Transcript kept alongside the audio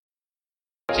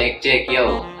Check,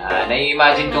 yo.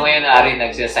 Nai-imagine ko ngayon, Ari,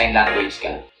 nagsa-sign language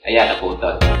ka. Ayan,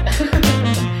 naputol.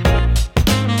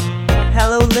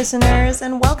 Hello, listeners,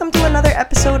 and welcome to another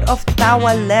episode of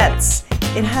Tawa Let's.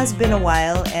 It has been a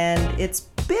while, and it's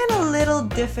been a little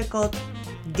difficult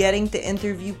getting to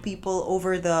interview people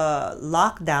over the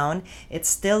lockdown. It's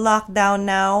still lockdown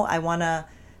now. I want to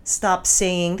stop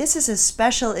saying this is a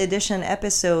special edition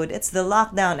episode. It's the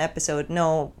lockdown episode.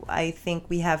 No, I think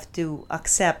we have to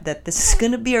accept that this is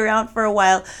going to be around for a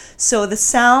while. So the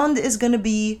sound is going to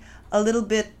be a little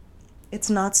bit, it's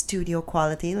not studio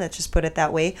quality, let's just put it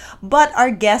that way. But our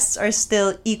guests are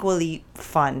still equally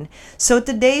fun. So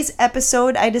today's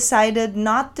episode, I decided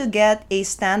not to get a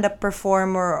stand-up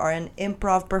performer or an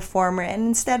improv performer and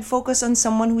instead focus on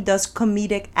someone who does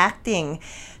comedic acting.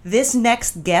 This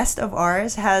next guest of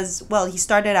ours he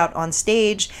started out on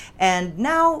stage and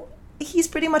now he's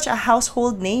pretty much a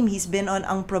household name. He's been on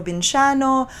Ang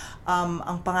Probinsyano,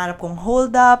 Ang Pangarap Kong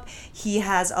Hold Up. He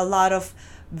has a lot of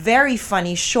very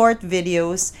funny short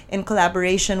videos in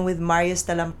collaboration with Marius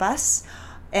Talampas.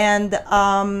 And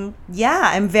I'm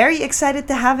very excited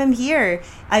to have him here.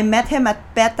 I met him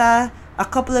at PETA a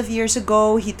couple of years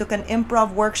ago. He took an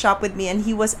improv workshop with me and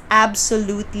he was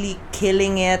absolutely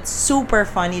killing it. Super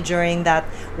funny during that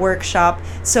workshop.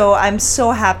 So I'm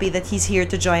so happy that he's here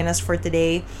to join us for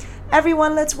today.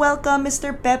 Everyone, let's welcome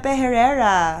Mr. Pepe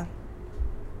Herrera.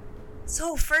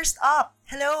 So first up,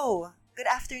 hello. Good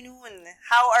afternoon.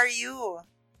 How are you?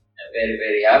 I'm very,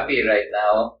 very happy right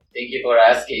now. Thank you for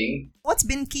asking. What's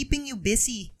been keeping you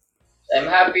busy? I'm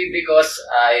happy because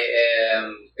I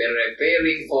am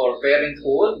preparing for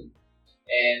parenthood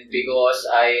and because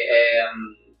I am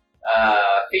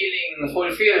feeling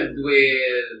fulfilled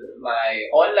with my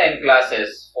online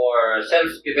classes for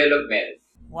self-development.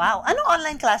 Wow. Anong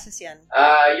online classes yan?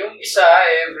 Yung isa,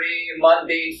 every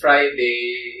Monday,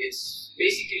 Friday, it's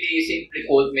basically simply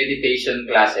called meditation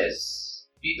classes.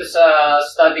 Dito sa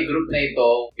study group na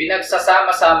ito,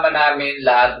 pinagsasama-sama namin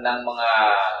lahat ng mga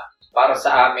para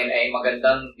sa amin ay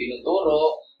magandang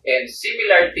tinuturo and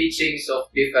similar teachings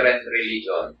of different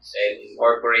religions and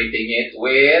incorporating it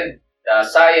with the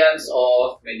science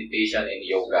of meditation and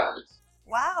yoga.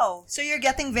 Wow! So you're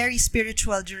getting very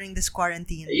spiritual during this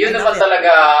quarantine. Yun naman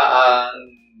talaga ang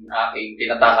aking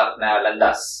tinatahak na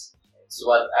landas. It's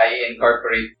what I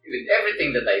incorporate with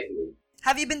everything that I do.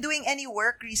 Have you been doing any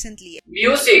work recently?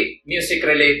 Music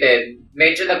related.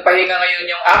 Medyo nagpahinga ngayon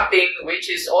yung acting, which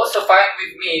is also fine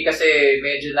with me kasi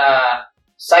medyo na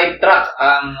sidetrack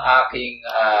ang aking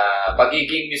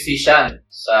pagiging musician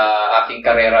sa aking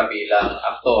karera bilang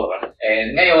aktor.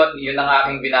 And ngayon, yun ang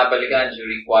aking binabalikan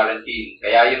during quarantine.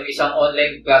 Kaya yung isang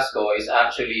online class ko is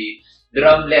actually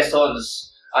drum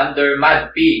lessons under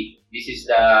MADP. This is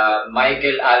the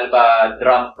Michael Alba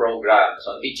drum program.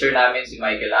 So, teacher namin si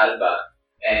Michael Alba.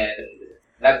 And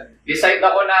nag-decide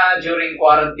ako na during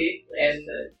quarantine. And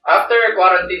after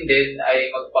quarantine din, ay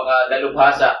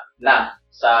magpakadalubhasa na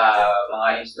sa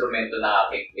mga instrumento na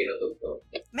aking tinutugtog.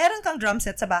 Meron kang drum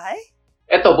set sa bahay?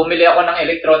 Eto, bumili ako ng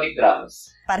electronic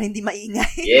drums. Para hindi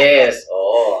maingay. Yes,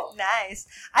 oo. Nice.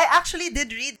 I actually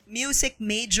did read music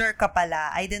major ka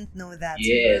pala. I didn't know that. Yes.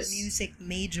 So you're a music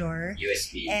major.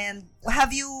 USB. And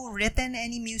have you written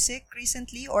any music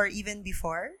recently or even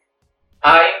before?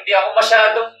 Hindi ako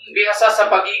masyadong bihasa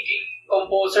sa pagiging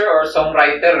composer or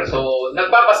songwriter. So,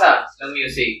 nagbabasa ng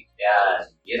music.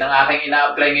 Yan ang aking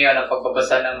ina-apply ngayon, ang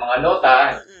pagbabasa ng mga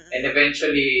nota. And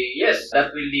eventually, yes,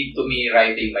 that will lead to me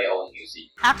writing my own music.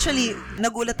 Actually,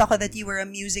 nagulat ako that you were a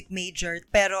music major,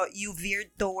 pero you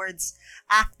veered towards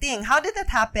acting. How did that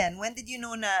happen? When did you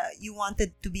know na you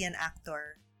wanted to be an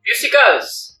actor?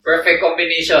 Musicals! Perfect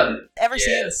combination. Ever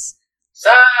since?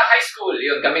 Sa high school,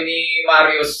 yun, kami ni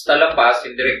Marius Talampas,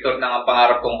 yung director ng Ang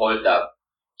Pangarap Kong Hold Up.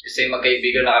 Kasi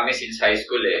magkaibigan na kami since high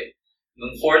school eh.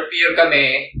 Nung 4th year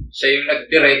kami, siya yung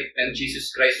nag-direct ng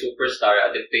Jesus Christ Superstar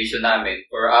adaptation namin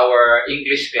for our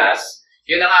English class.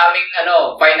 Yun ang aming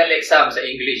final exam sa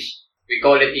English. We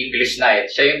call it English Night.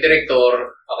 Siya yung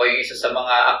director, ako yung isa sa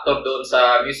mga actor doon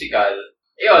sa musical.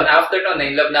 Yun, after nun,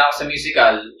 na-inlove na ako sa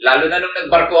musical. Lalo na nung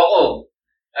nagbarko ako.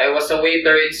 I was a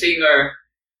waiter and singer.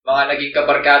 Mga naging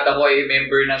kabarkada ko ay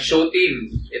member ng show team.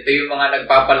 Ito yung mga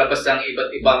nagpapalabas ng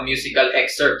iba't ibang musical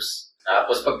excerpts.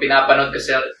 Tapos pag pinapanood ko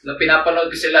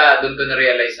sila, doon ko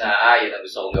na-realize na, yun ang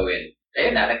gusto kong gawin.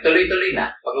 Ayun na, nagtuloy-tuloy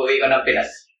na pag-uwi ko ng Pinas.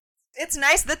 It's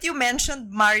nice that you mentioned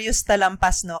Marius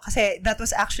Talampas, no? Kasi that was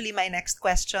actually my next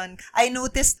question. I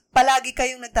noticed palagi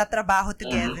kayong nagtatrabaho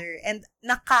together and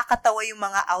nakakatawa yung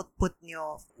mga output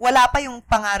nyo. Wala pa yung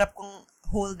Pangarap Kong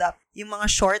Hold Up, yung mga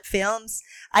short films.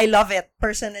 I love it,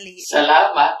 personally.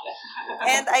 Salamat.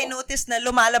 And I noticed na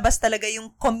lumalabas talaga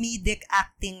yung comedic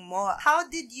acting mo. How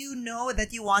did you know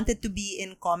that you wanted to be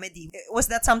in comedy?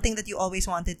 Was that something that you always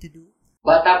wanted to do?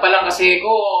 Bata pa lang kasi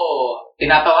ko,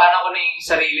 tinatawanan ko na yung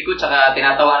sarili ko, tsaka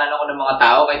tinatawanan ako ng mga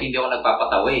tao kahit hindi ako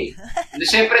nagpapatawa eh.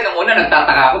 Siyempre, nung una,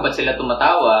 nagtataka ako ba't sila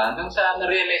tumatawa. Hanggang sa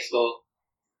na-realize ko,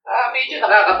 medyo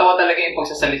nakakatawa talaga yung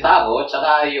pagsasalita ko,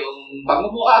 tsaka yung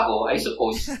pagmumukha ko, I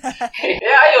suppose.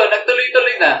 Kaya ayun,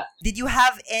 nagtuloy-tuloy na. Did you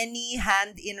have any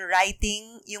hand in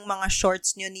writing yung mga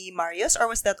shorts nyo ni Marius? Or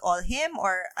was that all him?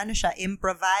 Or ano siya,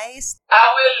 improvised?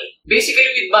 Well, basically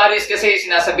with Marius kasi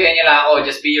sinasabihan niya lang ako,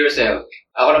 just be yourself.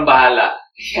 Ako nang bahala.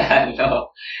 Yan,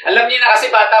 no? Alam niya na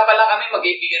kasi bata pa lang kami,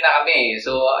 mag-ibigan na kami.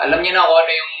 So, alam niya na kung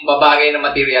ano yung babagay na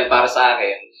material para sa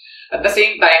akin. At the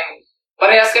same time,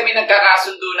 parehas kami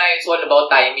nagkakasundo na it's all about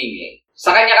timing eh.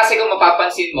 Sa kanya kasi kung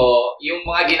mapapansin mo, yung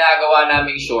mga ginagawa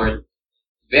naming short,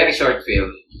 very short film,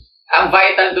 ang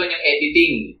vital doon yung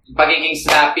editing, yung pagiging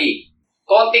snappy.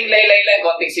 Konting laylay lang,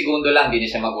 konting segundo lang, hindi na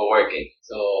siya mag-work eh.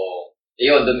 So,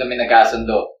 yun, doon kami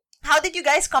nagkasundo. How did you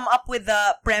guys come up with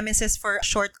the premises for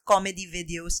short comedy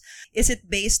videos? Is it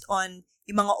based on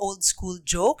yung mga old school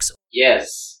jokes?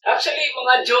 Yes. Actually,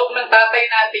 mga joke ng tatay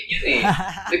natin yun eh.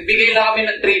 Nagbigay lang kami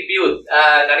ng tribute.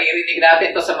 Naririnig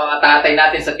natin to sa mga tatay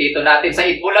natin, sa tito natin, sa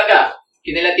Itbulaga.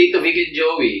 Kinila Tito Vic and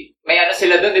Joey. May ano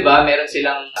sila doon, di ba? Meron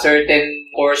silang certain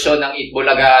portion ng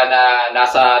Itbulaga na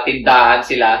nasa tindahan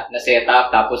sila na setup,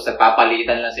 tapos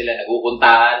nagpapalitan lang sila,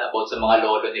 nagupuntahan about sa mga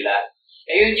lolo nila.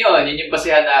 Yun yung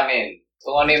basihan namin.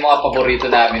 Kung ano yung mga paborito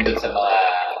namin doon sa mga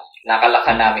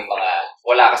nakalakhan naming mga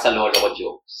wala ka sa lolo ko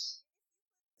jokes.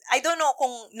 I don't know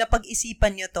kung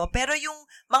napag-isipan nyo to, pero yung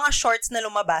mga shorts na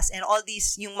lumabas and all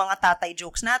these, yung mga tatay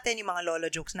jokes natin, yung mga lolo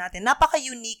jokes natin,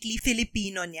 napaka-uniquely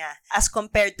Filipino niya as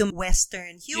compared to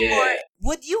Western humor. Yeah.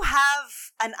 Would you have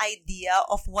an idea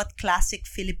of what classic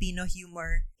Filipino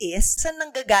humor is? Saan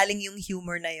nanggagaling yung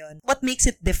humor na yon? What makes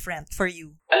it different for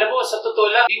you? Alam mo, sa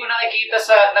totoo lang, hindi ko nakikita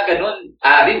na ganun.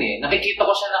 Rin eh. Nakikita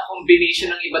ko siya na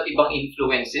combination ng iba't ibang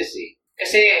influences eh.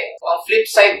 Kasi, ang flip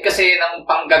side kasi ng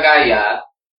panggagaya,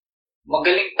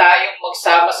 magaling tayong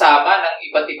magsama-sama ng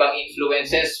iba't ibang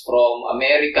influences from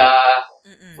America,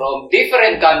 from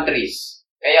different countries.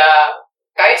 Kaya,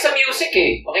 kahit sa music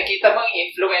eh, makikita mo yung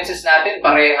influences natin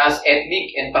parehas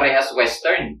ethnic and parehas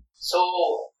Western. So,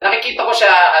 nakikita ko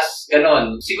siya as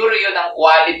ganun. Siguro yun ang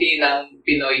quality ng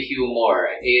Pinoy humor.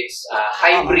 It's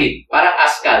hybrid, parang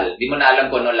askal. Di mo na alam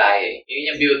kung ano lahi.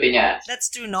 Yun yung beauty niya. That's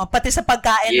true, no? Pati sa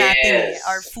pagkain natin,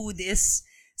 our food is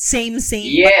same, yes,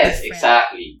 but different.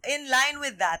 Exactly. In line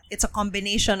with that, it's a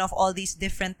combination of all these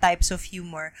different types of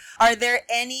humor. Are there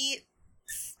any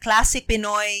classic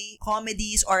Pinoy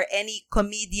comedies or any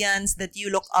comedians that you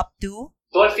look up to?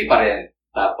 Dolphy pa rin.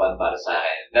 Top 1 para sa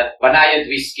akin. That Banayad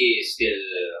Whiskey is still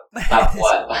top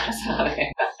 1 para sa akin.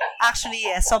 Actually,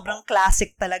 yes. Sobrang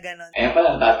classic talaga nun. Ayan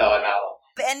pala, natatawa na ako.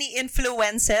 Any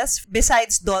influences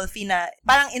besides Dolphy na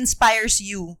parang inspires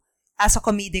you as a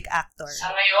comedic actor?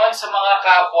 Sa ngayon, sa mga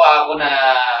kapwa ko na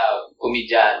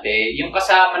komedyante, yung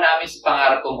kasama namin sa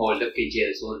Pangarap Kong Hold Up kay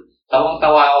Jelson.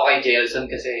 Tawang-tawa ako kay Jelson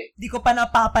kasi... Di ko pa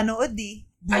napapanood eh.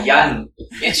 Ayan,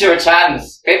 it's your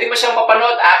chance. Pwede mo siyang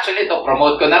mapanood. Actually, to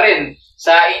promote ko na rin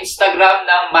sa Instagram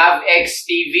ng MavX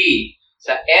TV.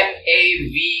 Sa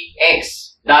MAVX.TV.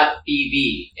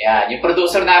 Yan, yung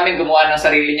producer namin gumawa ng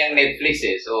sarili niyang Netflix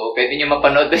eh. So, pwede niyo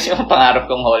mapanood na yung Pangarap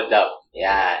Kong Hold Up.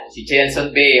 Yan, si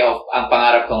Jelson Bay of Ang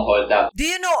Pangarap Kong Hold Up. Do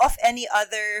you know of any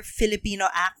other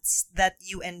Filipino acts that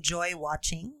you enjoy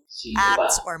watching? Sino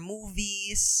acts ba? Or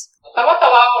movies?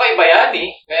 Tawa-tawa ako kay Bayani.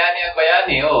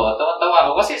 Bayani, oh. Tawa-tawa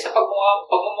ako. Kasi sa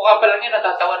pagmumukha pa lang niya,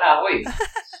 natatawa na ako eh.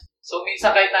 So,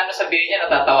 minsan kahit na ano sabihin niya,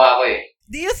 natatawa ako eh.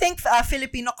 Do you think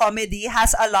Filipino comedy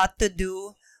has a lot to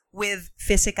do with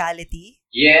physicality?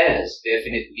 Yes,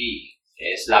 definitely.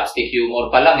 Slapstick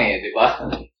humor pa lang eh, di ba?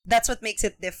 That's what makes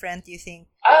it different, you think?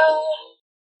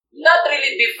 Not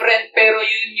really different, pero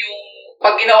yun yung,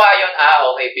 pag ginawa yun,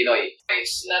 okay, Pinoy.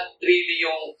 It's not really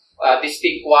yung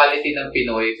distinct quality ng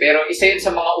Pinoy, pero isa yun sa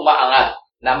mga umaangat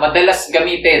na madalas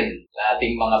gamitin sa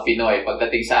ating mga Pinoy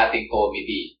pagdating sa ating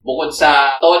comedy. Bukod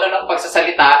sa tono ng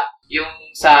pagsasalita, yung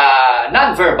sa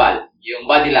non-verbal, yung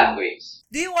body language.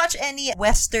 Do you watch any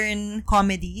Western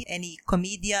comedy? Any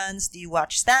comedians? Do you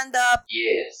watch stand-up?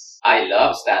 Yes, I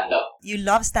love stand-up. You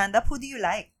love stand-up? Who do you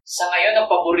like? Sa ngayon, ang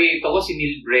paborito ko si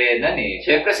Neil Brennan eh.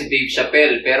 Siyempre si Dave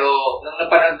Chappelle, pero nung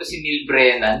napanood ko si Neil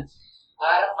Brennan,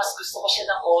 parang mas gusto ko siya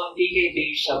ng konti kay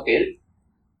Dave Chappelle.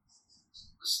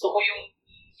 Gusto ko yung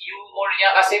humor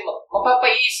niya kasi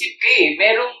mapapaisip ka eh.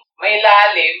 May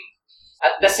lalim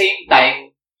at the same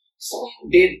time, gusto ko yung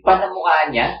deadpan na mukha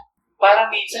niya. Parang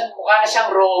minsan, mukha na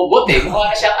siyang robot eh. Mukha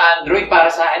na siyang android para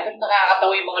sa akin. Pero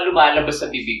nakakatawa yung mga lumalabas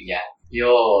sa bibig niya.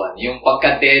 Yun, yung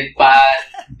pagka-deadpan.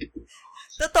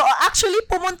 Totoo. Actually,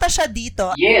 pumunta siya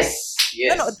dito. Yes.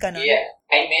 Nanood ka na? Yeah.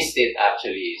 I missed it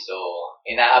actually. So,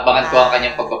 inaabangan ko ang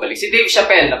kanyang pagbabalik. Si Dave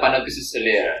Chappelle, napanood ko sa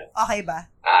Solera. Okay ba?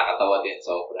 Nakakatawa din,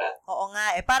 sobra. Oo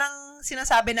nga eh. Parang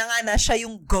sinasabi na nga na siya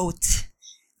yung GOAT.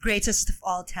 Greatest of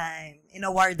all time.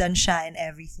 Inawardan siya and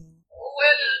everything.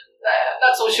 Well,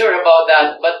 not so sure about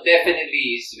that, but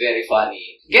definitely is very funny.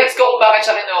 Gets ko kung bakit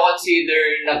siya kino-consider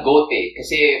na GOAT eh.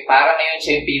 Kasi parang ngayon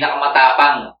siya yung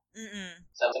pinakamatapang.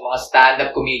 Sa mga stand-up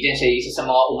comedian, siya isa sa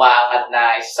mga umaangat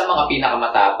na, isa sa mga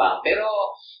pinakamatapang. Pero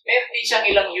meron din siyang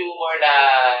ilang humor na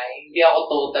hindi ako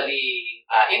totally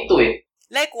into it.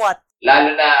 Like what?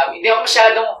 Lalo na, hindi ako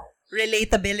masyadong...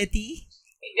 Relatability?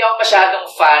 Hindi ako masyadong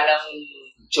fan ng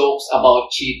jokes about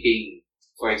cheating,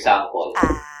 for example.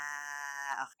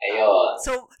 Ayun.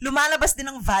 So, lumalabas din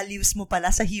ang values mo pala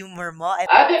sa humor mo?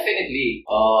 Definitely.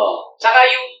 Tsaka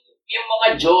yung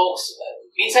mga jokes,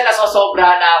 minsan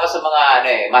nasosobrahan na ako sa mga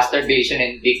masturbation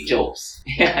and dick jokes.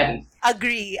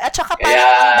 Agree. At saka parang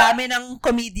ang dami ng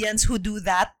comedians who do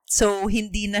that, so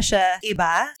hindi na siya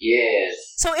iba.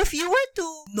 Yes. So, if you were to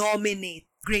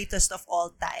nominate greatest of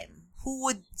all time, who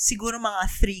would siguro mga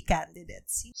 3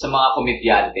 candidates? Sa mga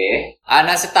komedyante?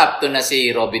 Nasa top 2 na si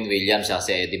Robin Williams at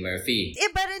si Eddie Murphy.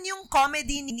 Iba rin yung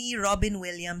comedy ni Robin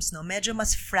Williams, no? Medyo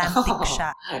mas frantic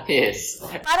siya. Yes.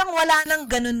 Parang wala nang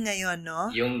ganun ngayon,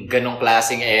 no? Yung ganong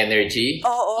klaseng energy?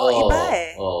 Oo, iba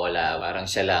eh. Wala. Parang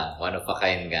siya lang. One of a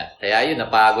kind nga. Kaya yun,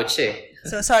 napagod siya eh.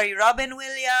 So, sorry, Robin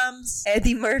Williams,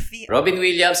 Eddie Murphy. Robin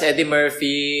Williams, Eddie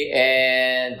Murphy,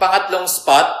 and pangatlong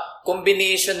spot,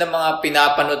 combination ng mga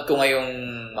pinapanood ko ngayong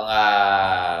mga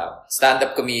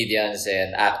stand-up comedians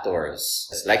and actors.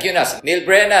 Like yun si Neil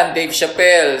Brennan, Dave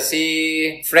Chappelle,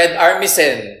 si Fred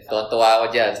Armisen. Tuwa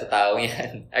ako dyan sa taong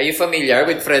yan. Are you familiar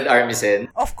with Fred Armisen?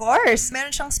 Of course.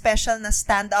 Meron siyang special na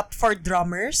stand-up for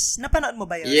drummers. Napanood mo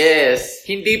ba yun? Yes.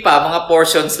 Hindi pa. Mga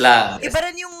portions lang. Iba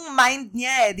rin yung mind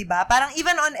niya di ba? Parang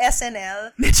even on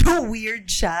SNL, medyo weird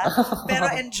siya, pero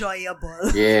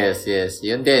enjoyable. Yes.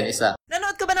 Yun din, isa.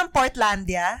 Nanood ka ba ng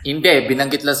Portlandia? Hindi.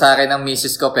 Binanggit lang sa akin ng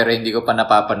misis ko pero hindi ko pa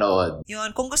napapanood.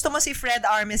 Yun. Kung gusto mo si Fred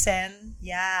Armisen,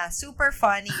 super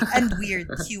funny and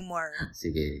weird humor.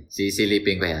 Sige.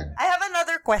 Sisilipin ko yan. I have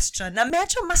another question na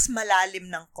medyo mas malalim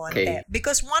ng konti. Okay.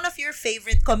 Because one of your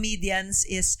favorite comedians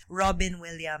is Robin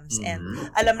Williams.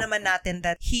 And alam naman natin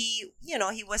that he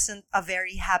wasn't a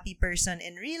very happy person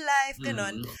in real life.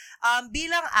 Ganun.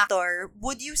 Bilang actor,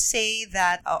 would you say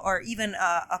that, or even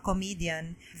a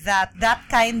comedian, that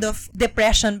kind of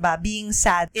depression being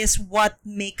sad, is what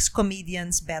makes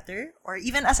comedians better? Or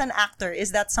even as an actor,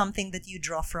 is that something that you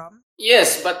draw from?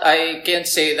 Yes, but I can't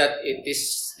say that it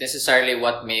is necessarily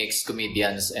what makes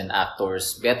comedians and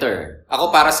actors better.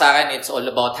 Ako, para sa akin, it's all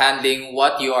about handling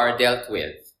what you are dealt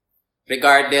with.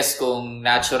 Regardless kung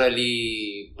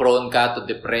naturally prone ka to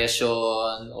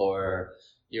depression or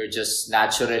you're just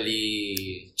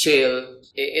naturally chill.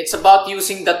 It's about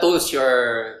using the tools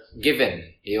you're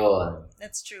given. Yun.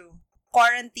 That's true.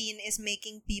 Quarantine is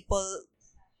making people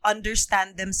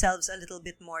understand themselves a little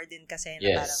bit more din kasi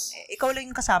na parang ikaw lang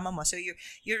yung kasama mo, so you're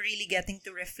really getting to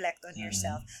reflect on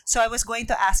yourself. So I was going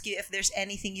to ask you if there's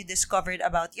anything you discovered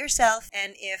about yourself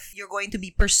and if you're going to be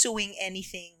pursuing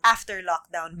anything after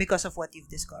lockdown because of what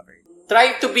you've discovered.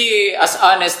 Try to be as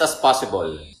honest as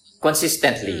possible,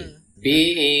 consistently.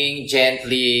 Being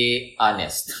gently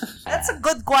honest. That's a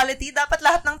good quality. Dapat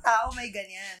lahat ng tao may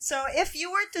ganyan. So, if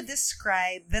you were to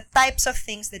describe the types of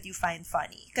things that you find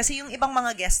funny, kasi yung ibang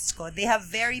mga guests ko, they have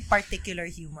very particular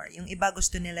humor. Yung iba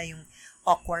gusto nila yung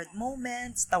awkward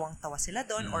moments, tawang-tawa sila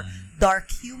doon, or dark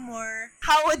humor.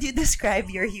 How would you describe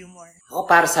your humor? Ako,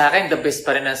 para sa akin, the best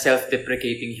pa rin ang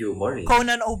self-deprecating humor.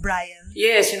 Conan O'Brien.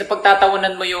 Yes, yung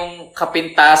napagtatawanan mo yung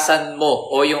kapintasan mo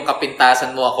o yung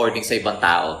kapintasan mo according sa ibang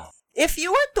tao. If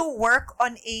you were to work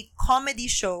on a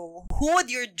comedy show, who would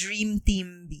your dream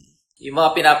team be? Yung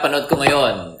mga pinapanood ko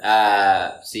ngayon,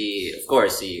 of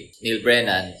course, si Neil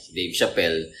Brennan, si Dave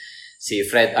Chappelle, si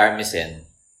Fred Armisen,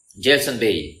 Jelson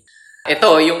Bay.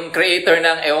 Ito, yung creator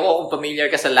ng, ewan ko kung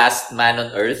familiar ka sa Last Man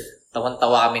on Earth.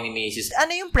 Tawan-tawa kami ni Mrs.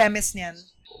 Ano yung premise niyan?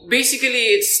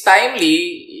 Basically, it's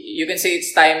timely. You can say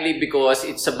it's timely because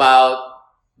it's about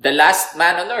the last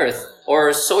man on Earth.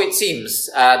 Or so it seems,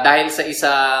 dahil sa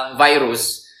isang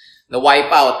virus na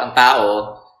wipe out ang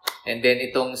tao. And then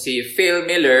itong si Phil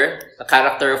Miller, the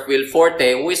character of Will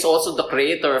Forte, who is also the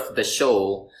creator of the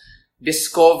show,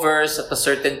 discovers at a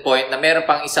certain point na meron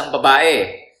pang isang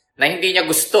babae na hindi niya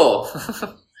gusto.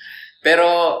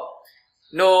 Pero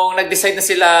Nung nag-decide na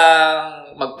silang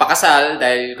magpakasal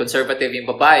dahil conservative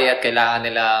yung babae at kailangan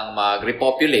nilang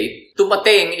mag-repopulate,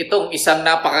 tumating itong isang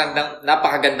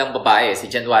napakagandang babae,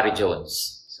 si January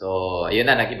Jones. So, ayun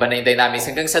na, nag-iba na yung dynamics.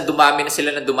 Hanggang sa dumami na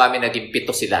sila, naging 7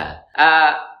 sila.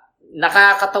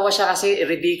 Nakakatawa siya kasi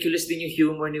ridiculous din yung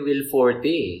humor ni Will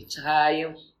Forte. Tsaka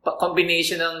yung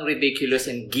combination ng ridiculous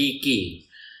and geeky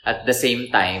at the same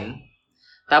time.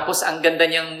 Tapos, ang ganda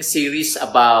niyang series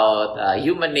about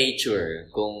human nature,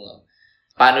 kung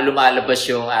paano lumalabas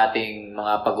yung ating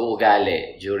mga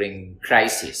pag-uugali during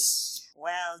crisis.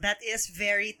 Well, that is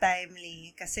very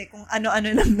timely. Kasi kung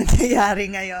ano-ano nang nangyayari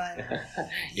ngayon.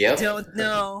 Yep. You don't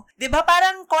know. Diba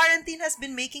parang quarantine has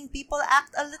been making people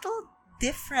act a little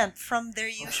different from their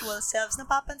usual selves.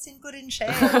 Napapansin ko rin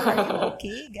siya. Are you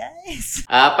okay, guys?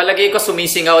 Palagay ko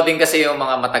sumisingaw din kasi yung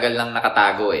mga matagal nang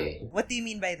nakatago eh. What do you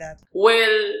mean by that?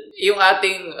 Well, yung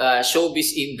ating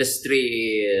showbiz industry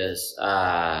is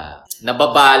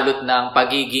nababalot ng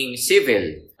pagiging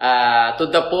civil. To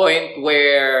the point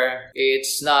where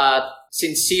it's not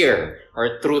sincere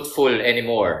or truthful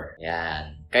anymore.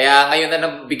 Yan. Kaya ngayon na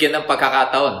nabigyan ng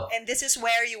pagkakataon. And this is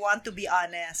where you want to be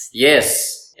honest. Yes,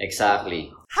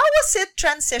 exactly. How was it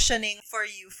transitioning for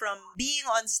you from being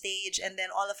on stage and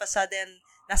then all of a sudden,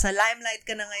 nasa limelight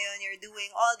ka na ngayon, you're doing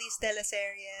all these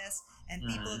teleseries and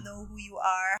people know who you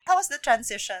are. How was the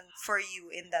transition for you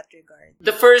in that regard?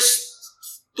 The first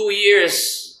 2 years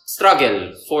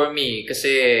struggle for me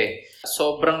kasi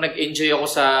sobrang nag-enjoy ako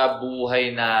sa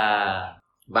buhay na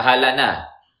bahala na.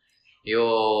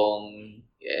 Yung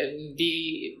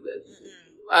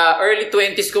early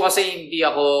 20s ko kasi hindi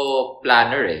ako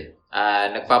planner eh.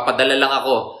 Nagpapadala lang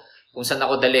ako kung saan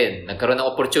ako dalhin. Nagkaroon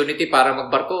ng opportunity para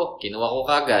magbarko, kinuha ko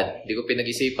kagad, hindi ko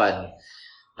pinag-isipan.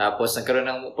 Tapos nagkaroon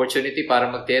ng opportunity para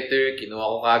mag-theater, kinuha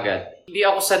ko kagad. Hindi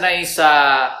ako sanay sa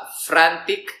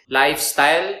frantic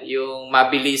lifestyle, yung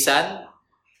mabilisan,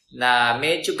 na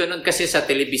medyo ganun kasi sa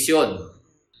telebisyon.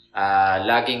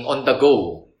 Laging on the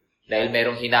go. Dahil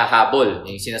merong hinahabol,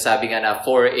 yung sinasabi nga na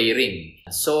for airing.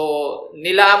 So,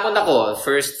 nilamon ako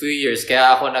first few years,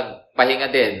 kaya ako nagpahinga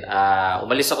din.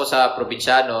 Umalis ako sa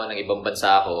probinsyano, ng ibang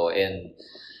bansa ako, and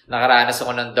nakaranas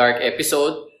ako ng dark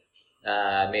episode.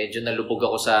 Medyo nalubog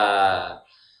ako sa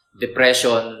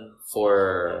depression for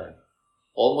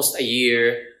almost a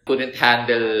year. Couldn't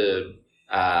handle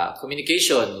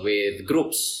communication with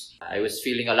groups. I was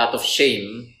feeling a lot of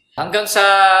shame. Hanggang sa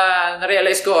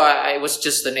na-realize ko, I was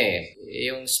just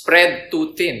yung spread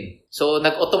too thin. So,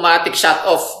 nag-automatic shut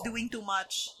off. Doing too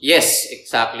much. Yes,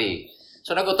 exactly.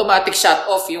 So, nag-automatic shut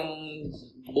off yung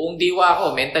buong diwa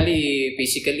ko. Mentally,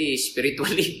 physically,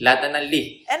 spiritually, lahat na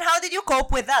nanli. And how did you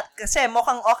cope with that? Kasi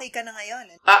mukhang okay ka na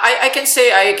ngayon. I can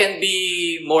say I can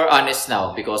be more honest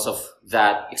now because of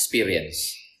that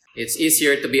experience. It's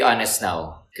easier to be honest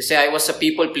now. Kasi I was a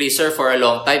people pleaser for a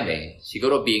long time eh.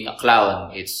 Siguro being a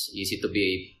clown, it's easy to be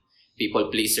a people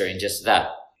pleaser in just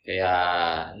that.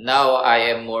 Kaya now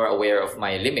I am more aware of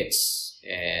my limits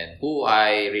and who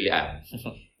I really am.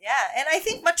 Yeah, and I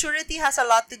think maturity has a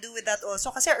lot to do with that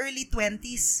also. Kasi early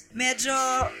 20s, medyo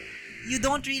you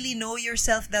don't really know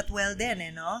yourself that well then,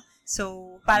 no?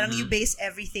 So, parang you base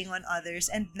everything on others.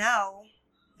 And now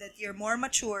that you're more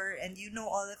mature and you know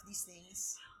all of these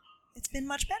things, it's been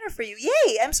much better for you.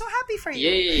 Yay! I'm so happy for you.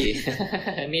 Yay!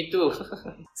 Me too.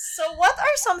 So, what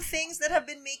are some things that have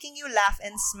been making you laugh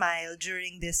and smile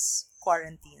during this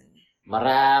quarantine?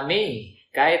 Marami.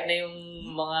 Kahit na yung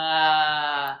mga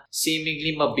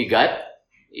seemingly mabigat,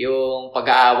 yung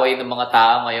pag-aaway ng mga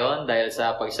tao ngayon dahil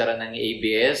sa pagsara ng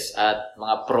ABS at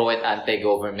mga pro and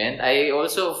anti-government, I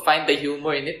also find the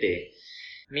humor in it eh.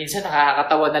 Minsan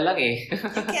nakakatawa na lang eh.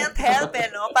 You can't help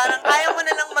no? Parang ayaw mo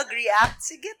na lang mag-react.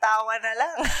 Sige, tawa na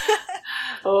lang.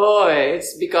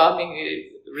 It's becoming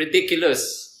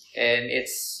ridiculous. And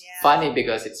it's funny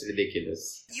because it's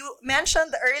ridiculous. You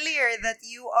mentioned earlier that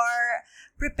you are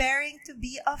preparing to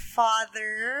be a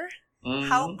father.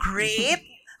 How great!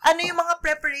 Ano yung mga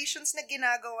preparations na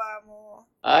ginagawa mo?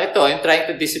 I'm trying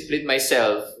to discipline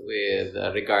myself with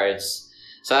regards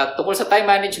tungkol sa time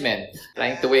management.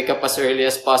 Trying to wake up as early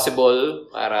as possible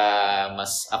para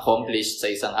mas accomplished sa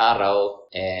isang araw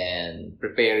and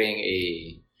preparing a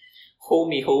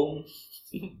homey home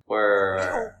for...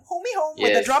 Homey home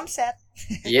with a drum set.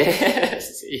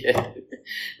 Yes.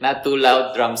 Not too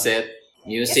loud drum set.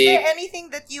 Music. Is there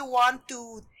anything that you want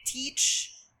to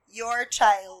teach your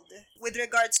child with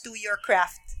regards to your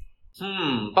craft?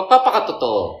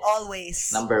 Pagpapakatotoo.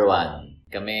 Always. Number 1.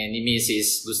 Kami ni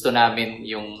Mrs. gusto namin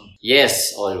yung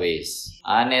yes, always.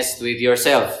 Honest with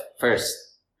yourself first.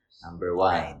 Number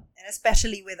 1. Right. And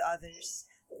especially with others.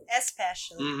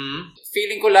 Especially.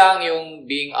 Feeling ko lang yung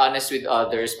being honest with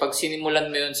others, pag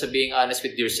sinimulan mo yun sa being honest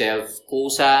with yourself,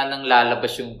 kusa nang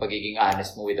lalabas yung pagiging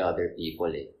honest mo with other people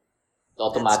eh. It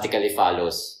automatically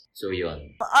follows. So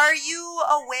yun. Are you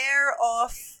aware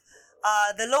of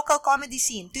the local comedy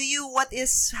scene? To you, what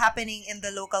is happening in the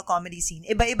local comedy scene?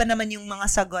 Iba-iba naman yung mga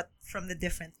sagot from the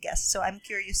different guests. So I'm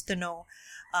curious to know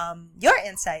your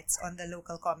insights on the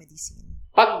local comedy scene.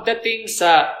 Pagdating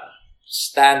sa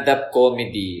stand-up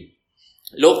comedy,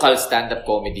 local stand-up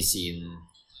comedy scene,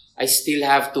 I still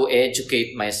have to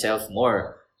educate myself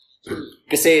more.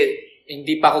 Kasi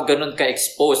hindi pa ako ganun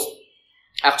ka-exposed.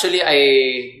 Actually, I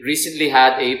recently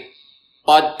had a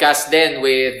podcast din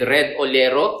with Red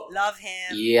Olero. Love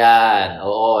him. Yan,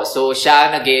 oo. So,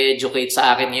 siya nag-e-educate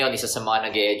sa akin ngayon. Isa sa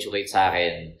mga nag-e-educate sa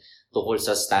akin tungkol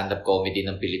sa stand-up comedy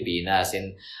ng Pilipinas.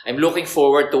 And I'm looking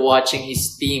forward to watching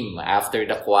his team after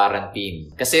the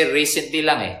quarantine. Kasi recently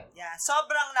lang eh. Yeah,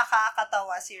 sobrang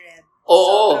nakakatawa si Red.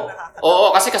 Oo,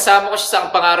 kasi kasama ko siya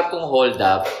sa pangarap kong hold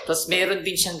up. Tapos meron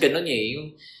din siyang ganun eh.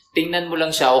 Yung tingnan mo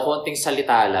lang siya o konting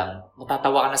salita lang,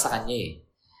 matatawa ka na sa kanya eh.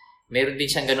 Meron din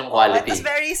siyang ganung quality. It was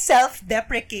very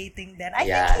self-deprecating then. I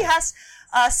think he has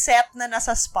a set na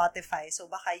nasa Spotify. So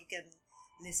baka you can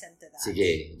listen to that.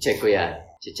 Sige, check ko yan.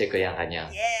 Check ko yan kanya.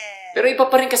 Yeah. Pero iba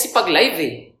pa rin kasi pag live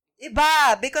eh.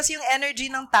 Iba. Because yung energy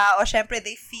ng tao, syempre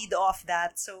they feed off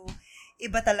that. So,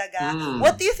 iba talaga.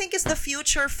 What do you think is the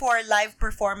future for live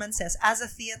performances as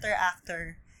a theater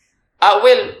actor?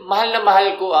 Well, mahal na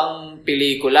mahal ko ang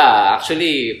pelikula.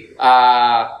 Actually,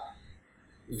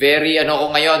 very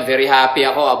happy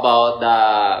ako about the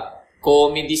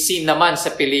comedy scene naman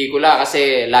sa pelikula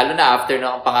kasi lalo na after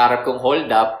ng pangarap kong hold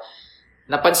up,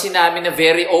 napansin namin na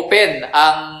very open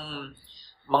ang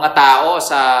mga tao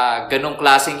sa ganong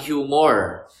klaseng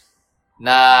humor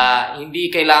na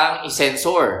hindi kailangang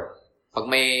i-censor. Pag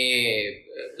may,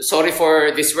 sorry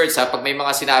for this words pag may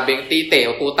mga sinabing tite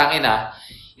o putangin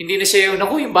hindi na siya yung,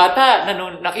 yung bata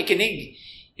nakikinig.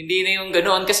 Hindi na yung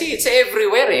ganoon kasi it's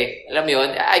everywhere eh. Alam mo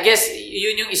yun? I guess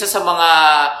yun yung isa sa mga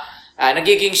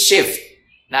nagiging shift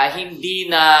na hindi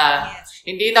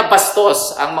na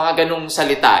bastos ang mga ganung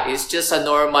salita. It's just a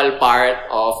normal part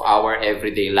of our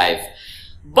everyday life.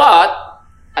 But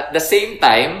at the same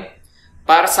time,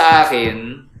 para sa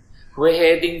akin, we're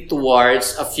heading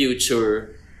towards a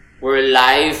future where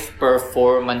live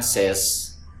performances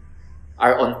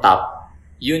are on top.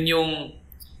 Yun yung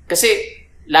kasi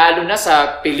lalo na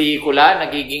sa pelikula,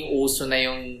 nagiging uso na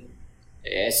yung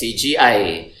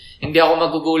CGI. Hindi ako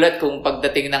magugulat kung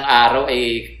pagdating ng araw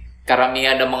ay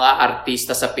karamihan ng mga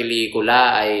artista sa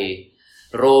pelikula ay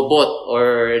robot or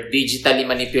digitally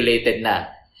manipulated na.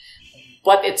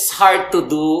 But it's hard to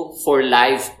do for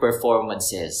live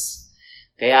performances.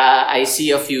 Kaya I see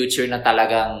a future na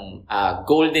talagang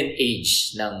golden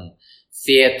age ng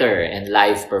theater and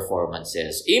live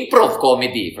performances. Improv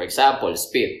comedy, for example,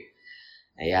 spit.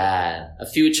 Ayan. A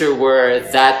future where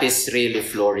that is really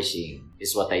flourishing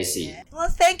is what I see. Well,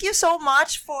 thank you so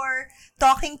much for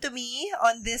talking to me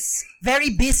on this very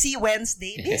busy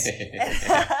Wednesday.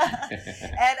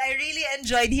 And I really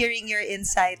enjoyed hearing your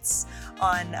insights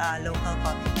on local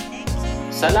comedy. Thank you.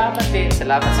 Salamat din.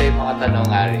 Salamat sa iyong mga tanong,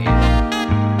 Ari.